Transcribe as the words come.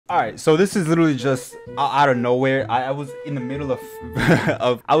Alright, so this is literally just out of nowhere. I was in the middle of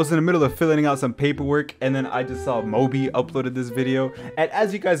I was in the middle of filling out some paperwork, and then I just saw Moby uploaded this video. And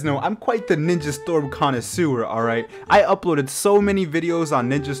as you guys know, I'm quite the Ninja Storm connoisseur, alright? I uploaded so many videos on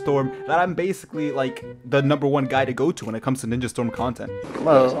Ninja Storm that I'm basically like the #1 guy to go to when it comes to Ninja Storm content.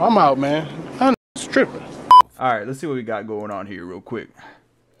 Well, I'm out, man. I'm stripping. Alright, let's see what we got going on here real quick.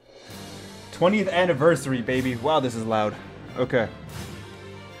 20th anniversary, baby. Wow, this is loud. Okay.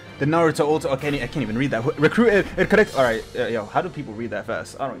 The Naruto Ultra. Okay, I can't even read that. Recruit and connect. Alright, yo, how do people read that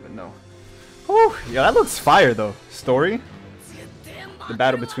fast? I don't even know. Whew, yo, that looks fire though. Story? The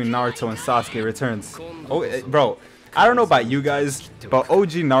battle between Naruto and Sasuke returns. Oh, bro, I don't know about you guys, but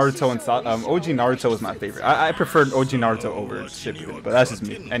OG Naruto and OG Naruto is my favorite. I preferred OG Naruto over Shippuden, but that's just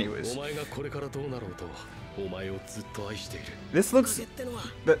me. Anyways. This looks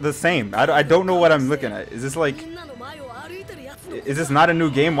the same. I don't know what I'm looking at. Is this like... Is this not a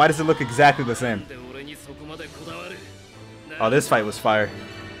new game? Why does it look exactly the same? Oh, this fight was fire.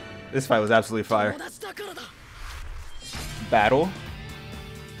 This fight was absolutely fire. Battle?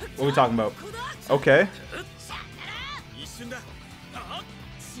 What are we talking about? Okay.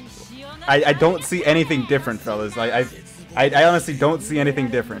 I don't see anything different, fellas. I honestly don't see anything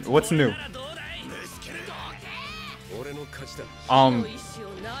different. What's new?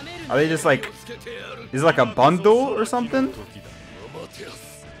 Are they just like... Is it like a bundle or something?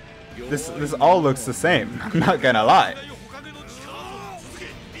 This all looks the same. I'm not gonna lie.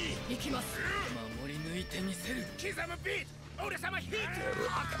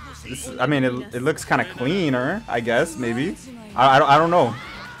 I mean, it looks kind of cleaner, I guess. Maybe. I don't know.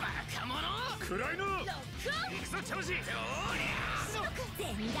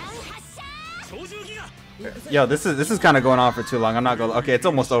 Yo, this is kind of going on for too long. I'm not gonna. Okay, it's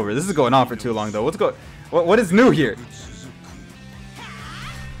almost over. This is going on for too long though. What is new here?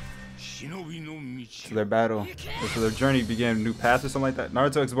 So their battle. So their journey began new paths or something like that.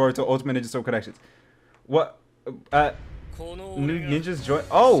 Naruto x Boruto Ultimate Ninja Storm Connections. What? New ninjas join.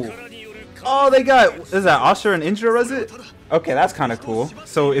 Oh, they got. Is that Asher and Indra? Was it? Okay, that's kind of cool.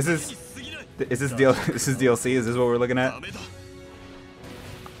 So is this DLC? Is this what we're looking at?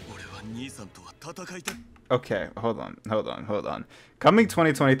 Okay, hold on. Coming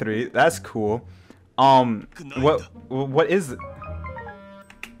 2023. That's cool. What is it?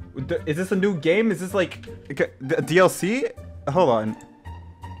 Is this a new game? Is this like a DLC? Hold on.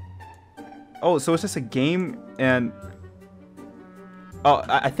 Oh, so it's just a game and... Oh,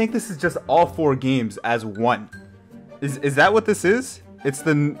 I think this is just all 4 games as one. Is that what this is? It's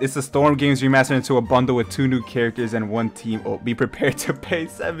the Storm games remastered into a bundle with 2 new characters and 1 team. Oh, be prepared to pay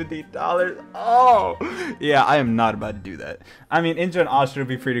 $70. Oh, yeah, I am not about to do that. I mean, Indra and Astra would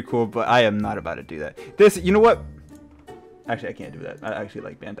be pretty cool, but I am not about to do that. You know what? Actually, I can't do that. I actually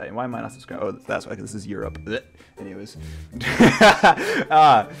like Bandai. Why am I not subscribed? Oh, that's why, because this is Europe. Anyways.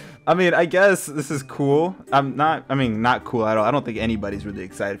 I mean, I guess this is cool. Not cool at all. I don't think anybody's really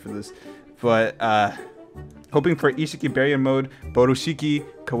excited for this. But, hoping for Ishiki Barrier Mode, Borushiki,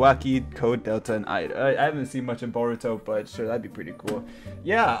 Kawaki, Code, Delta, and Ida. I haven't seen much in Boruto, but sure, that'd be pretty cool.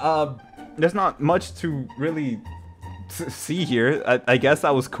 Yeah, there's not much to really see here. I guess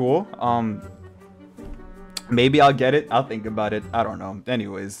that was cool. Maybe I'll get it. I'll think about it. I don't know.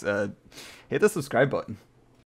 Anyways, hit the subscribe button.